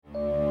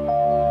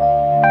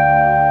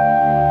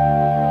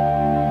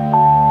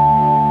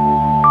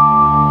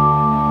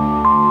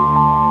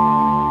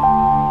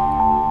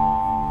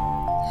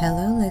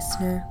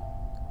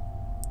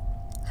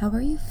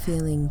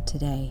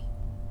today?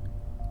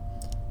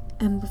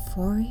 And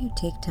before you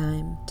take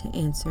time to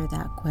answer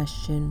that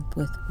question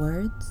with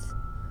words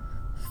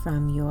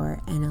from your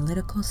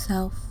analytical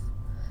self,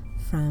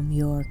 from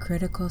your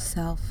critical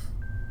self,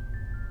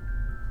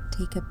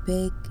 take a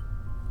big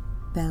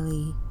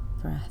belly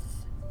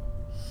breath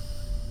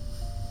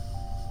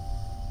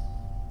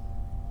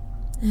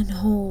and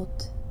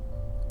hold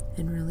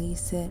and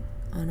release it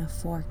on a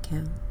 4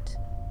 count.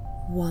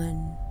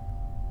 1,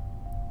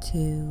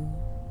 2,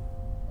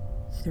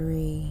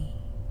 3,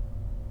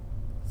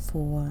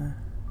 4.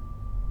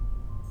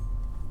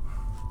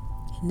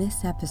 In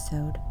this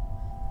episode,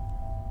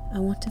 I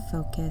want to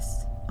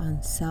focus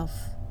on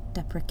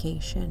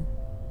self-deprecation,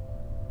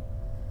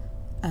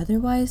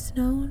 otherwise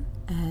known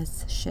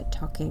as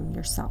shit-talking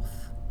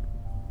yourself.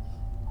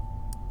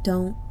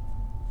 Don't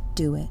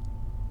do it.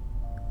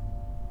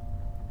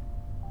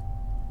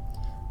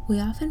 We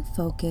often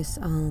focus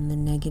on the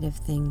negative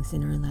things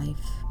in our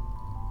life.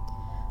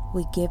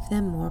 We give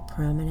them more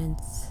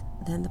prominence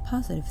than the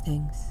positive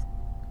things.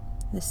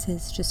 This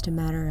is just a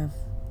matter of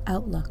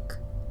outlook.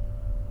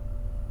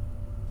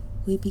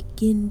 We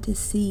begin to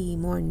see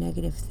more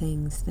negative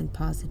things than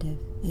positive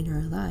in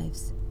our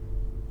lives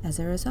as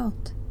a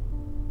result.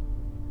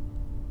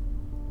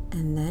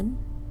 And then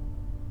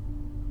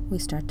we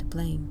start to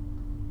blame.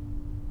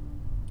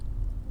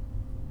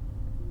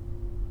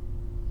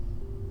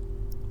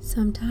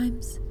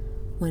 Sometimes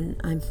when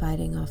I'm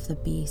fighting off the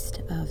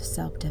beast of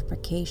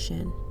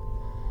self-deprecation,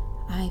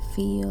 I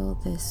feel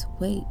this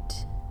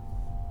weight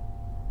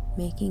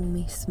making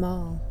me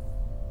small.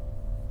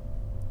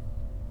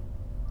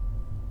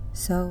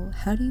 So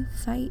how do you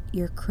fight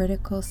your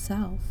critical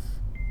self?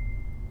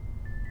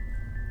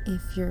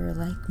 If you're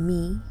like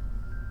me,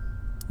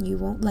 you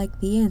won't like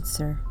the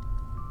answer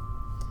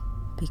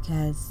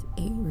because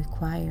it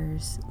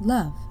requires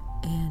love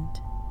and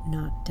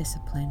not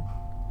discipline.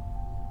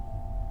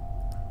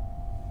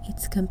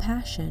 It's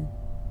compassion.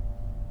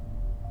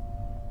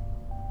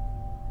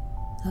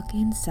 Look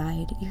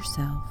inside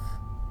yourself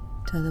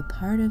to the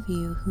part of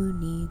you who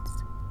needs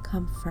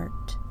comfort,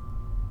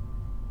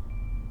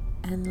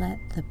 and let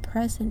the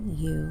present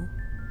you,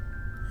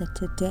 the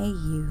today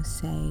you,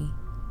 say,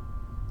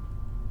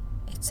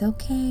 it's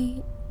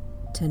okay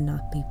to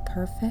not be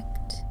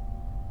perfect.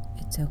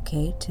 It's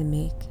okay to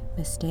make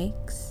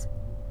mistakes.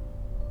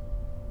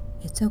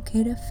 It's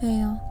okay to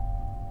fail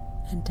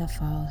and to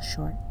fall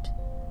short.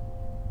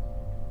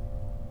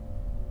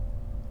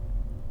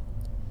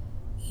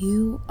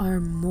 You are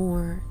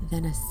more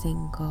than a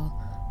single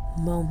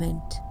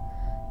moment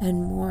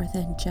and more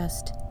than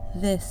just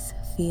this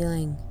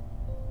feeling.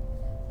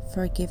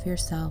 Forgive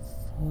yourself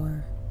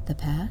for the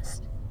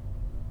past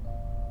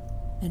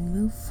and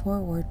move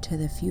forward to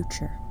the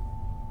future.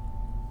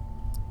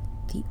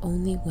 The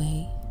only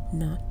way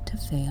not to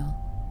fail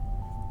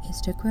is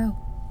to grow.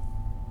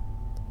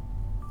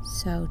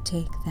 So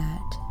take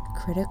that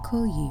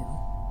critical you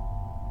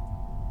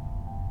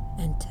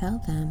and tell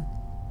them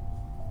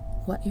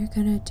what you're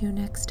gonna do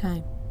next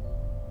time.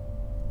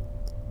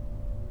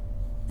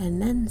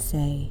 And then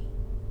say,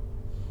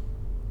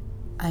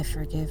 I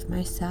forgive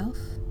myself.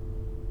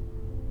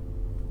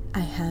 I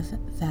have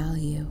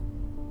value.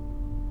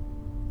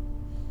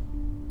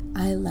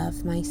 I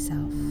love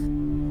myself.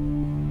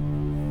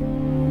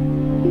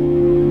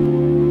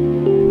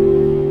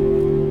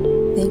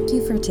 Thank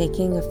you for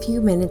taking a few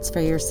minutes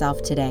for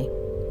yourself today.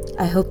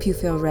 I hope you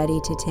feel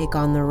ready to take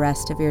on the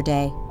rest of your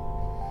day.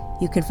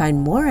 You can find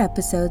more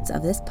episodes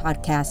of this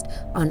podcast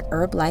on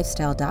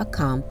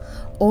herblifestyle.com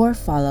or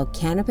follow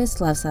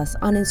Cannabis Loves Us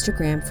on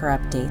Instagram for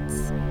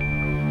updates.